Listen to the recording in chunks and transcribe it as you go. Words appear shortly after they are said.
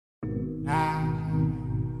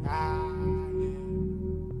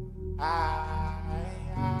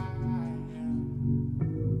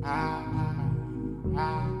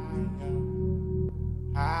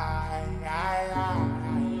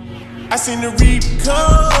I seen the Ricch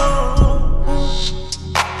come.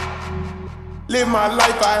 Live my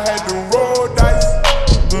life, I had to roll dice.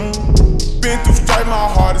 Been through strife, my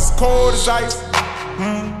heart is cold as ice.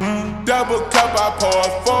 Double cup, I pour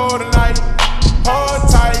for the night. Hold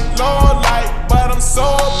tight, low light, but I'm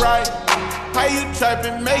so bright. How you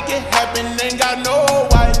trappin', make it happen, ain't got no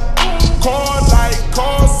white. Cold light,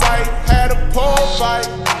 cold sight, had a pole fight.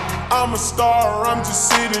 I'm a star, I'm just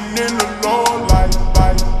sitting in the low light.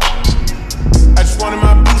 I just wanted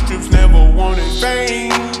my blue strips, never wanted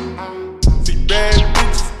fame. See bad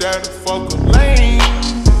bitches that'll fuck a lane.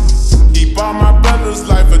 Keep all my brothers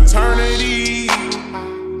life eternity.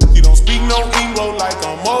 You don't speak no English like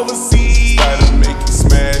I'm overseas. Gotta make you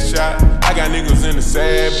smash out. I got niggas in the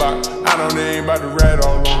sad box. I know they ain't about to rat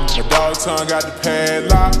all on me. My dog tongue got the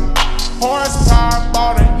padlock. Horsepower,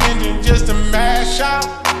 bought an engine just to mash out.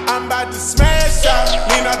 I'm about to smash out.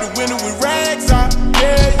 Lean out the window with rags out.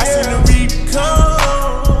 Yeah. I seen the Ricch come.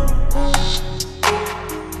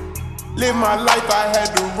 Live my life, I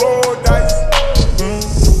had to roll dice.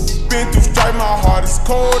 Been through strife, my heart is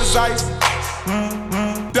cold as ice.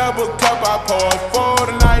 Double cup, I pour for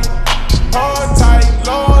the night. Hold tight,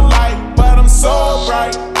 low light, but I'm so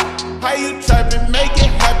bright. How you trappin', make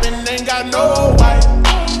it happen, ain't got no white.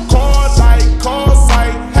 Cold light, cold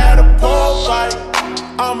sight, had a pole fight.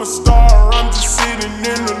 I'm a star, I'm just sitting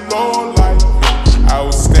in the low light. I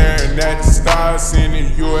was staring at the stars, seeing a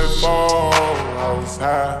UFO. I was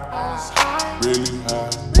high, really high.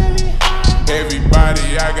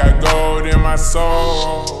 Everybody, I got gold in my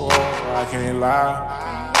soul. I can't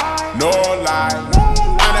lie, no lie.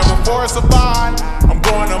 I never forced a buy. I'm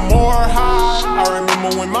going to more high. I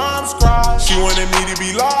remember when moms cried. She wanted me to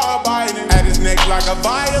be law-abiding. At his neck like a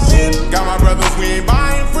violin. Got my brothers, we ain't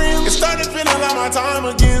buying friends. It started feeling like my time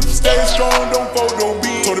again. Stay strong, don't fold, don't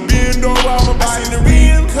bend. Told the bend over, I'ma buy the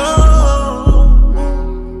Ricch come.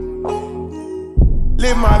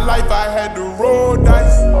 Live my life, I had to roll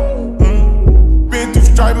dice. Been through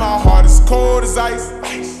strife, my heart is cold as ice.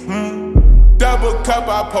 Double cup,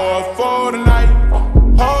 I pour for the night.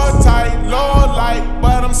 Hold tight, low light,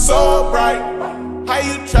 but I'm so bright. How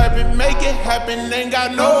you trappin', make it happen, ain't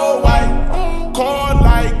got no white. Cold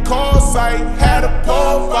light, cold sight, had a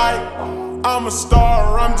pole fight. I'm a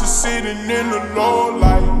star, I'm just sitting in the low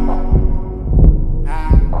light.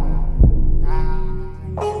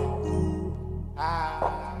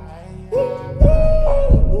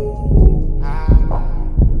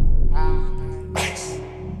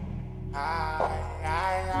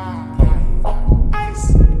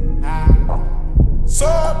 So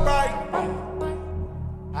bright.